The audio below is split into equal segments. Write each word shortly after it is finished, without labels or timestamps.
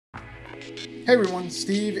Hey everyone,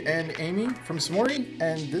 Steve and Amy from SUMURI,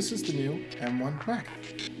 and this is the new M1 Mac.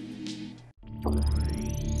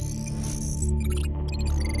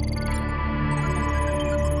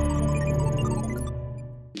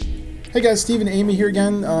 Hey guys, Steve and Amy here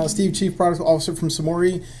again. Steve, Chief Product Officer from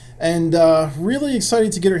SUMURI, and really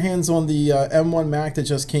excited to get our hands on the M1 Mac that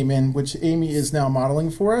just came in, which Amy is now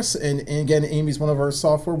modeling for us. And again, Amy's one of our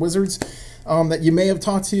software wizards that you may have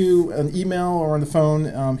talked to on email or on the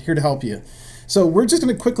phone, here to help you. So we're just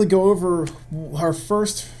going to quickly go over our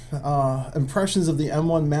first impressions of the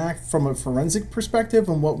M1 Mac from a forensic perspective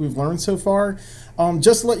and what we've learned so far.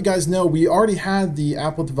 Just to let you guys know, we already had the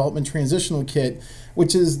Apple Development Transitional Kit,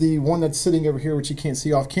 which is the one that's sitting over here, which you can't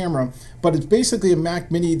see off camera, but it's basically a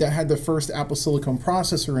Mac Mini that had the first Apple Silicon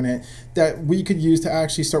processor in it that we could use to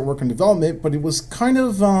actually start working on development, but it was kind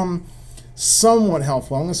of somewhat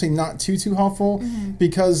helpful. I'm going to say not too helpful,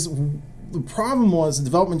 because the problem was the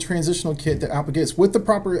development transitional kit that Apple gets with the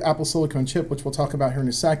proper Apple Silicon chip, which we'll talk about here in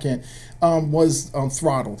a second, was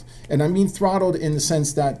throttled. And I mean throttled in the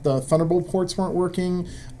sense that the Thunderbolt ports weren't working.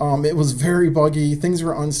 It was very buggy. Things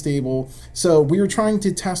were unstable. So we were trying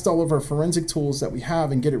to test all of our forensic tools that we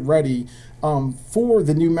have and get it ready for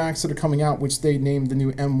the new Macs that are coming out, which they named the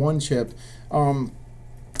new M1 chip.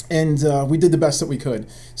 And we did the best that we could.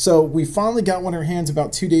 So we finally got one in our hands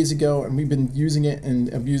about 2 days ago, and we've been using it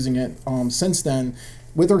and abusing it since then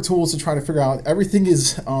with our tools to try to figure out. Everything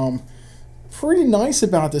is pretty nice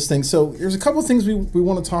about this thing. So there's a couple of things we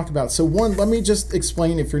want to talk about. So one, let me just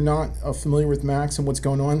explain if you're not familiar with Macs and what's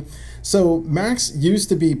going on. So Macs used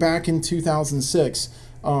to be, back in 2006,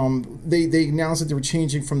 they announced that they were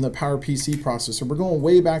changing from the PowerPC processor. We're going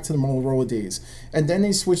way back to the Motorola days. And then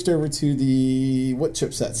they switched over to the, what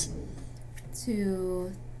chipsets?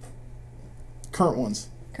 To current ones.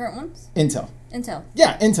 Current ones? Intel. Intel.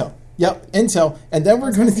 Yeah, Intel. Yep, Intel. And then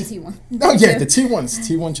we're going to... T1. Oh yeah, the T1s,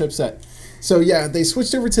 T1 chipset. So yeah, they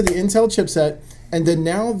switched over to the Intel chipset, and then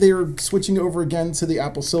now they're switching over again to the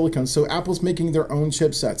Apple Silicon. So Apple's making their own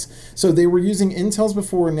chipsets. So they were using Intel's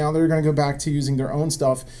before, and now they're going to go back to using their own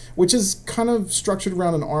stuff, which is kind of structured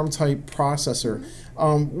around an ARM-type processor.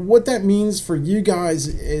 What that means for you guys,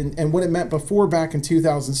 and what it meant before back in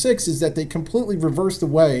 2006, is that they completely reversed the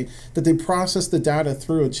way that they process the data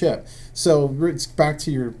through a chip. So it's back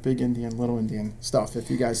to your big Indian, little Indian stuff, if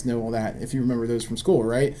you guys know all that, if you remember those from school,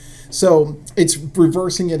 right? So it's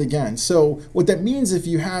reversing it again. So what that means, if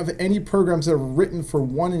you have any programs that are written for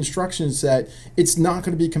one instruction set, it's not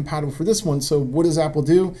going to be compatible for this one. So what does Apple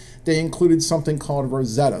do? They included something called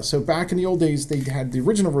Rosetta. So back in the old days, they had the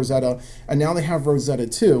original Rosetta, and now they have Rosetta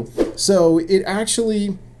 2. So it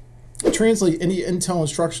actually translates any Intel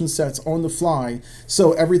instruction sets on the fly,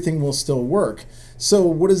 so everything will still work. So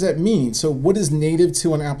what does that mean? So what is native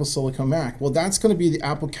to an Apple Silicon Mac? Well, that's going to be the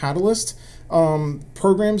Apple Catalyst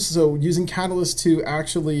programs. So using Catalyst to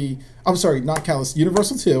actually, I'm sorry, not Catalyst,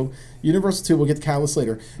 Universal 2. Universal 2, we'll get to Catalyst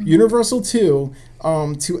later. Universal 2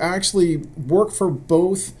 to actually work for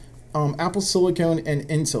both Apple Silicon and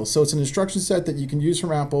Intel. So it's an instruction set that you can use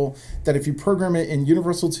from Apple, that if you program it in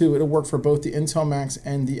Universal 2, it'll work for both the Intel Macs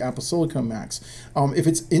and the Apple Silicon Macs. If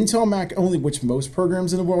it's Intel Mac only, which most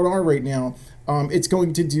programs in the world are right now, it's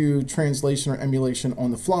going to do translation or emulation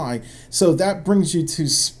on the fly. So that brings you to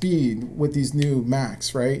speed with these new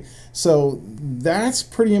Macs, right? So that's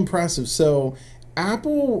pretty impressive. So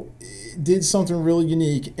Apple did something really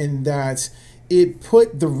unique in that it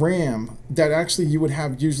put the RAM that actually you would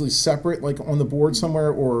have usually separate, like on the board somewhere,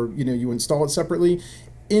 or you install it separately,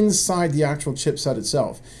 inside the actual chipset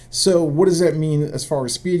itself. So what does that mean as far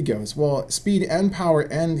as speed goes? Well, speed and power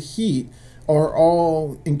and heat are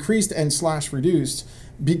all increased and / reduced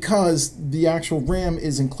because the actual RAM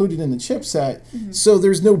is included in the chipset. So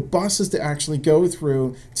there's no buses to actually go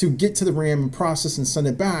through to get to the RAM and process and send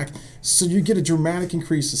it back. So you get a dramatic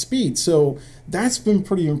increase of speed. So that's been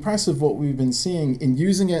pretty impressive, what we've been seeing in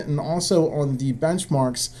using it, and also on the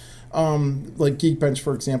benchmarks, like Geekbench,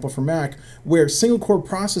 for example, for Mac, where single core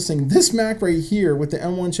processing, this Mac right here with the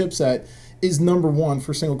M1 chipset is #1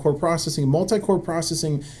 for single core processing. Multi-core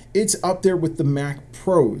processing, it's up there with the Mac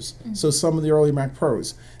Pros, so some of the early Mac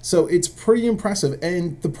Pros. So it's pretty impressive,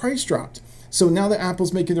 and the price dropped. So now that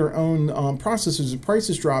Apple's making their own processors, the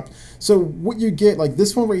prices dropped. So what you get, like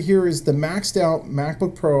this one right here, is the maxed out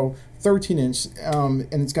MacBook Pro 13-inch, and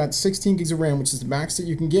it's got 16 gigs of RAM, which is the max that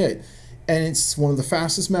you can get. And it's one of the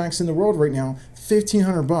fastest Macs in the world right now,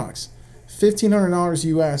 $1,500 bucks. $1,500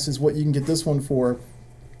 US is what you can get this one for.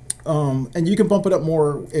 And you can bump it up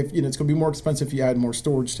more if it's going to be more expensive if you add more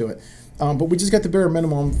storage to it. But we just got the bare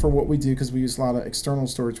minimum for what we do because we use a lot of external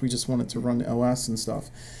storage. We just want it to run the OS and stuff.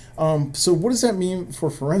 So what does that mean for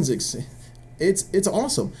forensics? It's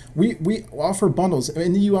awesome. We offer bundles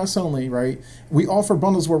in the US only, right? We offer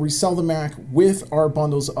bundles where we sell the Mac with our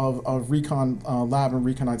bundles of Recon Lab and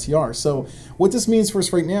Recon ITR. So what this means for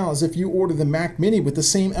us right now is if you order the Mac Mini with the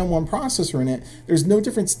same M1 processor in it, there's no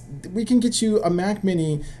difference. We can get you a Mac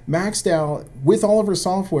Mini maxed out with all of our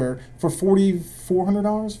software for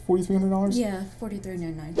 $4,400, $4,300. Yeah,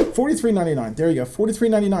 $43.99. $43.99. There you go,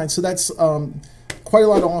 $43.99. So that's quite a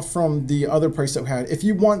lot off from the other price that we had. If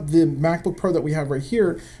you want the MacBook Pro that we have right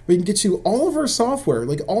here, we can get you all of our software,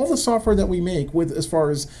 like all the software that we make with as far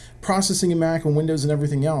as processing in Mac and Windows and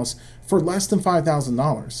everything else for less than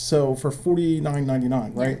 $5,000. So for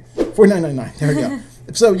 $49.99, right? $49.99, there you go.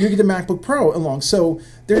 So you get a MacBook Pro along. So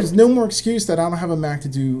there's no more excuse that I don't have a Mac to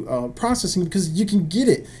do processing, because you can get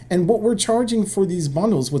it. And what we're charging for these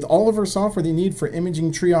bundles with all of our software they need for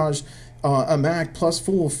imaging, triage, a Mac plus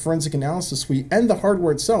full forensic analysis suite, and the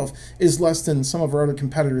hardware itself is less than some of our other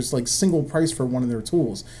competitors, like single price for one of their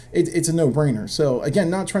tools. It's a no-brainer. So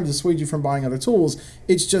again, not trying to dissuade you from buying other tools,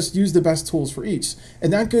 it's just use the best tools for each.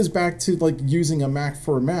 And that goes back to like using a Mac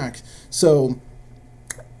for a Mac. So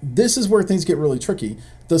this is where things get really tricky,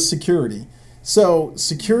 the security. So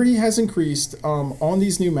security has increased on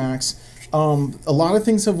these new Macs. A lot of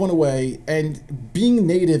things have went away, and being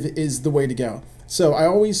native is the way to go. So I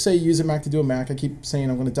always say use a Mac to do a Mac. I keep saying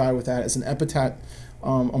I'm going to die with that as an epitaph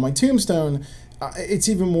on my tombstone. It's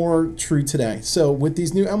even more true today. So with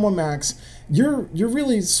these new M1 Macs, you're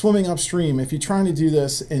really swimming upstream if you're trying to do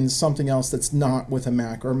this in something else that's not with a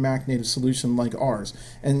Mac or a Mac native solution like ours.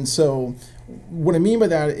 And so what I mean by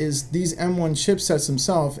that is these M1 chipsets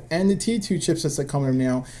themselves and the T2 chipsets that come in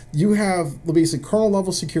now, you have basically kernel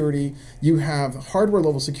level security, you have hardware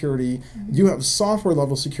level security, you have software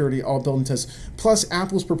level security all built into this, plus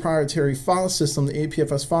Apple's proprietary file system, the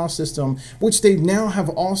APFS file system, which they now have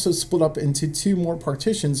also split up into two more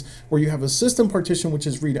partitions, where you have a system partition, which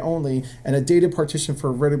is read-only, and a data partition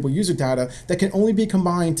for readable user data that can only be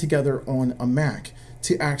combined together on a Mac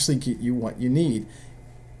to actually get you what you need.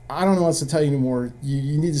 I don't know what else to tell you anymore.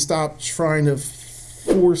 You need to stop trying to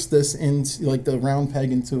force this into like the round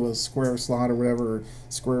peg into a square slot or whatever, or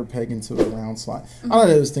square peg into a round slot. I don't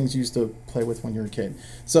know, those things you used to play with when you were a kid.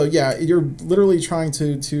 So yeah, you're literally trying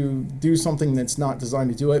to do something that's not designed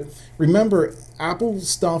to do it. Remember, Apple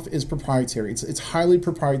stuff is proprietary. It's highly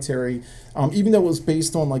proprietary. Even though it was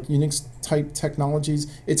based on like Unix type technologies,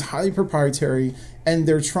 it's highly proprietary, and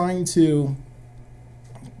they're trying to,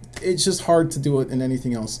 it's just hard to do it in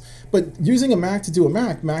anything else. But using a Mac to do a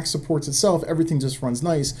Mac supports itself, everything just runs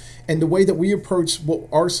nice. And the way that we approach what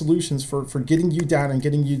our solutions for getting you data and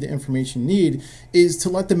getting you the information you need is to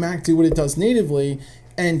let the Mac do what it does natively,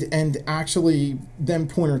 and actually then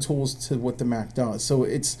point our tools to what the Mac does. So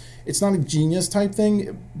it's not a genius type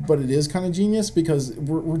thing, but it is kind of genius, because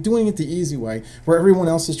we're doing it the easy way, where everyone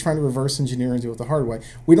else is trying to reverse engineer and do it the hard way.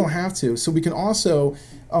 We don't have to. So we can also,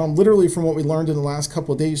 literally from what we learned in the last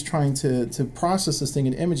couple of days trying to process this thing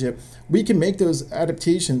and image it, we can make those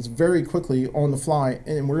adaptations very quickly on the fly,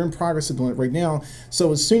 and we're in progress of doing it right now.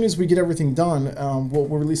 So as soon as we get everything done, we'll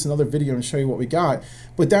release another video and show you what we got.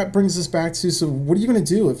 But that brings us back to, so what are you going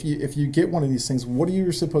to do if you get one of these things? What are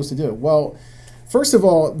you supposed to do? Well, first of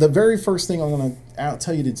all, the very first thing I'm going to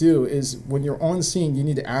tell you to do is when you're on scene, you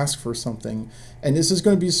need to ask for something. And this is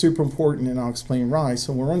going to be super important, and I'll explain why.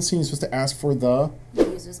 So when we're on scene, you're supposed to ask for the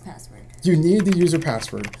user's password. You need the user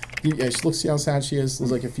password. Yeah, look, see how sad she is?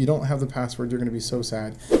 It's like, if you don't have the password, you're going to be so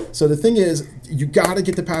sad. So the thing is, you got to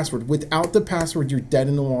get the password. Without the password, you're dead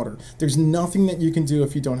in the water. There's nothing that you can do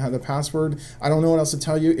if you don't have the password. I don't know what else to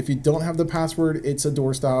tell you. If you don't have the password, it's a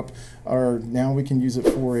doorstop, or now we can use it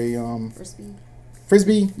for a Frisbee.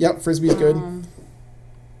 Frisbee. Yep, Frisbee's good. I think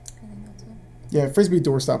that's it. Yeah, Frisbee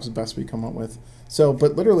doorstop's the best we come up with. So,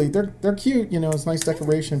 but literally, they're cute. You know, it's a nice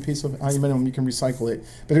decoration, piece of aluminum. You can recycle it,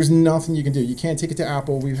 but there's nothing you can do. You can't take it to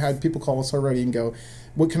Apple. We've had people call us already and go,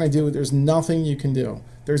 "What can I do?" There's nothing you can do.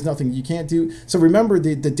 There's nothing you can't do. So remember,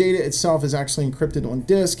 the data itself is actually encrypted on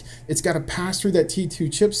disk. It's got to pass through that T2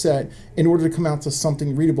 chipset in order to come out to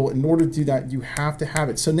something readable. In order to do that, you have to have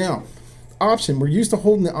it. So now, option. We're used to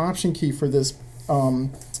holding the option key for this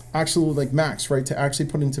actual like Macs, right? To actually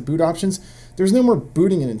put into boot options. There's no more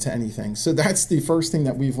booting it into anything. So that's the first thing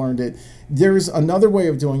that we've learned. There's another way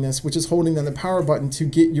of doing this, which is holding down the power button to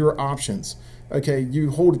get your options. Okay,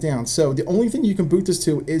 you hold it down. So the only thing you can boot this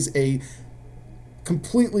to is a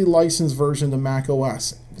completely licensed version of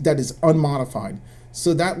macOS that is unmodified.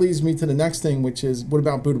 So that leads me to the next thing, which is, what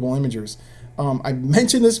about bootable imagers? I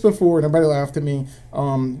mentioned this before and everybody laughed at me.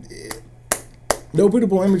 No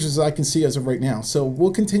bootable images I can see as of right now. So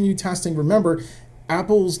we'll continue testing. Remember,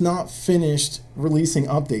 Apple's not finished releasing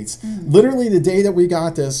updates. Literally the day that we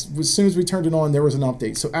got this, as soon as we turned it on, there was an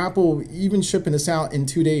update. So Apple, even shipping this out in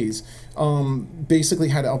 2 days, basically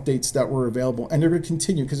had updates that were available. And they're going to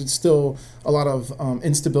continue because it's still a lot of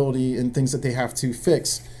instability and things that they have to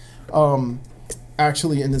fix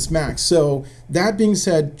actually in this Mac. So that being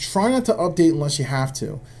said, try not to update unless you have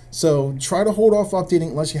to. So try to hold off updating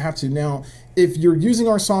unless you have to. Now, if you're using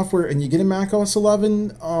our software and you get a macOS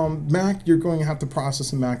 11 Mac, you're going to have to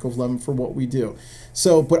process a macOS 11 for what we do.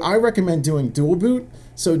 So, but I recommend doing dual boot.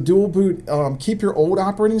 So dual boot, keep your old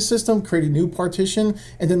operating system, create a new partition,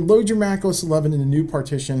 and then load your macOS 11 in a new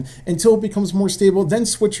partition until it becomes more stable. Then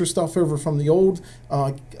switch your stuff over from the old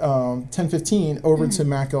 10.15 over to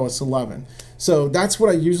macOS 11. So that's what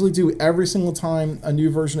I usually do every single time a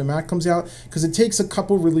new version of Mac comes out, because it takes a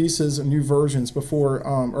couple releases of new versions before,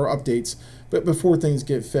 or updates, but before things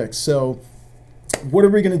get fixed. So what are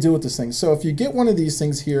we going to do with this thing? So if you get one of these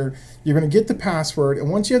things here, you're going to get the password.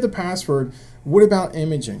 And once you have the password, what about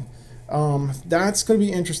imaging? That's going to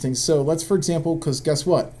be interesting. So let's, for example, because guess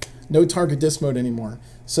what? No target disk mode anymore.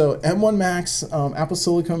 So M1 Macs, Apple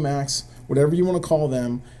Silicon Macs, whatever you want to call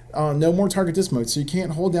them, no more target disk mode. So you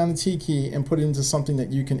can't hold down the T key and put it into something that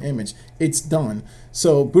you can image. It's done.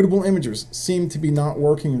 So bootable imagers seem to be not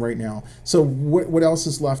working right now. So what else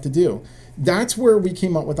is left to do? That's where we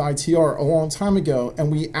came up with ITR a long time ago,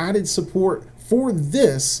 and we added support for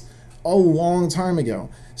this a long time ago.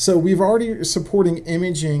 So we've already supporting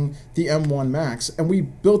imaging the M1 Macs, and we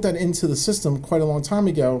built that into the system quite a long time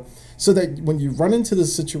ago, so that when you run into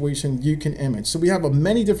this situation, you can image. So we have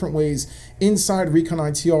many different ways inside Recon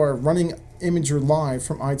ITR running Imager Live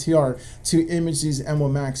from ITR to image these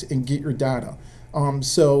M1 Macs and get your data.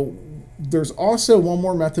 So there's also one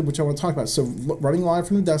more method which I want to talk about. So running live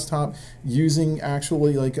from the desktop using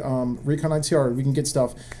actually like Recon ITR, we can get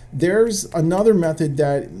stuff. There's another method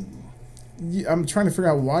that I'm trying to figure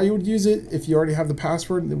out why you would use it. If you already have the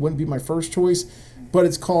password, it wouldn't be my first choice, but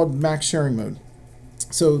it's called Mac sharing mode.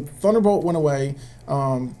 So Thunderbolt went away,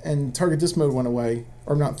 and target disk mode went away,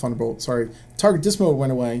 or not Thunderbolt, sorry, target disk mode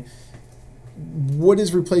went away. What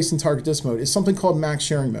is replacing target disk mode is something called Mac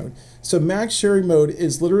sharing mode. So Mac sharing mode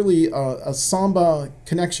is literally a Samba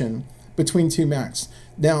connection between two Macs.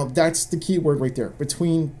 Now that's the key word right there,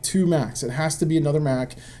 between two Macs. It has to be another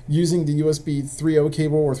Mac using the USB 3.0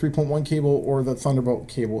 cable or 3.1 cable or the Thunderbolt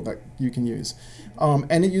cable that you can use.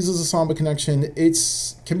 And it uses a Samba connection. It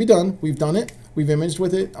can be done. We've done it. We've imaged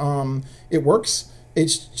with it. It works.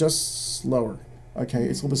 It's just slower. Okay,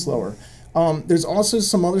 it's a little bit slower. There's also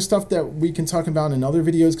some other stuff that we can talk about in other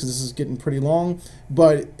videos because this is getting pretty long,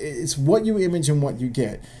 but it's what you image and what you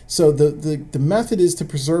get. So the method is to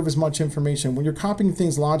preserve as much information. When you're copying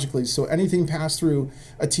things logically, so anything passed through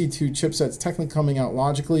a T2 chipset is technically coming out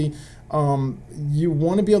logically, you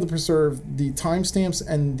want to be able to preserve the timestamps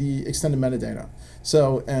and the extended metadata.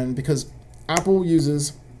 So, and because Apple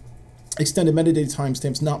uses extended metadata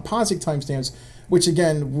timestamps, not POSIX timestamps, which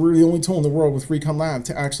again, we're the only tool in the world with Recon Lab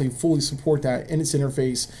to actually fully support that in its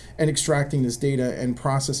interface and extracting this data and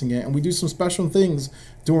processing it. And we do some special things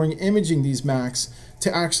during imaging these Macs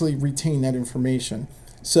to actually retain that information.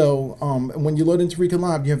 So when you load into Recon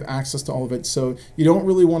Lab, you have access to all of it. So you don't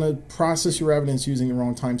really want to process your evidence using the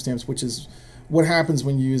wrong timestamps, which is what happens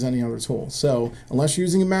when you use any other tool. So unless you're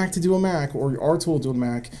using a Mac to do a Mac or our tool to do a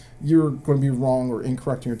Mac, you're going to be wrong or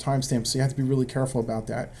incorrect in your timestamps. So you have to be really careful about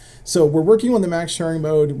that. So we're working on the Mac sharing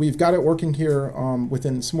mode. We've got it working here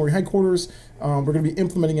within SUMURI headquarters. We're going to be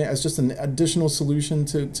implementing it as just an additional solution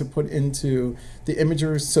to put into the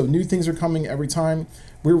imagers. So new things are coming every time.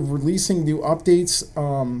 We're releasing new updates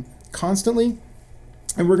constantly,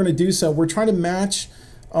 and we're going to do so. We're trying to match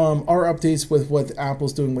our updates with what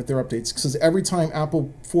Apple's doing with their updates, because every time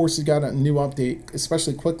Apple forces out a new update,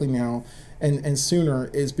 especially quickly now and sooner,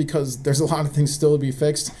 is because there's a lot of things still to be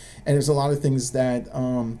fixed, and there's a lot of things that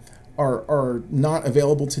are not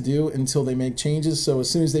available to do until they make changes. So as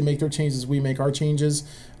soon as they make their changes, we make our changes.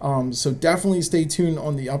 So definitely stay tuned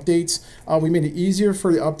on the updates. We made it easier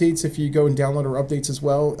for the updates if you go and download our updates as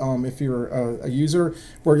well, if you're a user,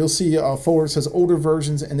 where you'll see a folder that says older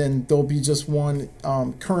versions, and then there'll be just one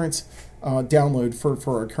current download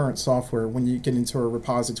for our current software when you get into a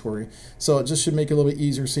repository. So it just should make it a little bit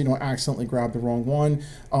easier so you don't accidentally grab the wrong one.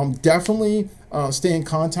 Definitely stay in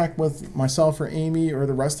contact with myself or Amy or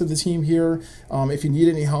the rest of the team here. If you need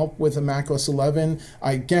any help with a macOS 11,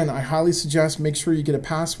 again, I highly suggest make sure you get a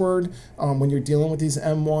password when you're dealing with these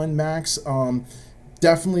M1 Macs.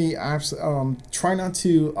 Definitely try not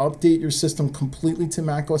to update your system completely to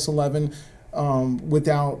macOS 11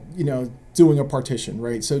 without, doing a partition,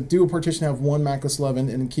 right? So do a partition, have one macOS 11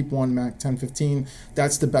 and keep one Mac 1015.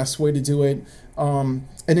 That's the best way to do it. And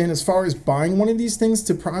then as far as buying one of these things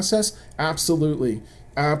to process, absolutely.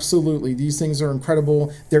 Absolutely. These things are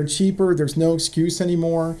incredible. They're cheaper. There's no excuse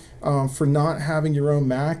anymore for not having your own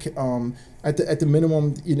Mac. At the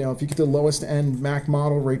minimum, you know, if you get the lowest end Mac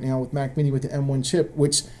model right now with Mac Mini with the M1 chip,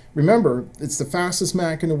 which remember, it's the fastest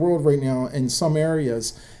Mac in the world right now in some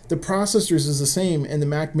areas. The processors is the same in the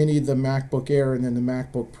Mac Mini, the MacBook Air, and then the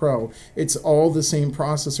MacBook Pro. It's all the same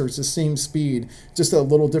processor. It's the same speed, just a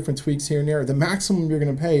little different tweaks here and there. The maximum you're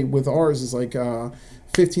going to pay with ours is like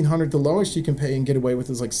 $1,500. The lowest you can pay and get away with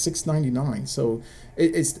is like $699. So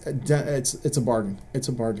it's a bargain. It's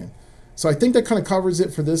a bargain. So I think that kind of covers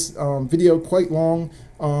it for this video, quite long,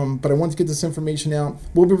 but I want to get this information out.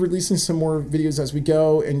 We'll be releasing some more videos as we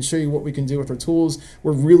go and show you what we can do with our tools.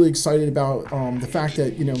 We're really excited about the fact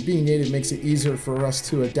that, you know, being native makes it easier for us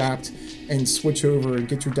to adapt and switch over and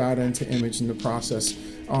get your data into image in the process.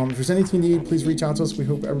 If there's anything you need, please reach out to us. We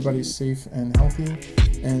hope everybody's safe and healthy,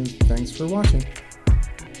 and thanks for watching.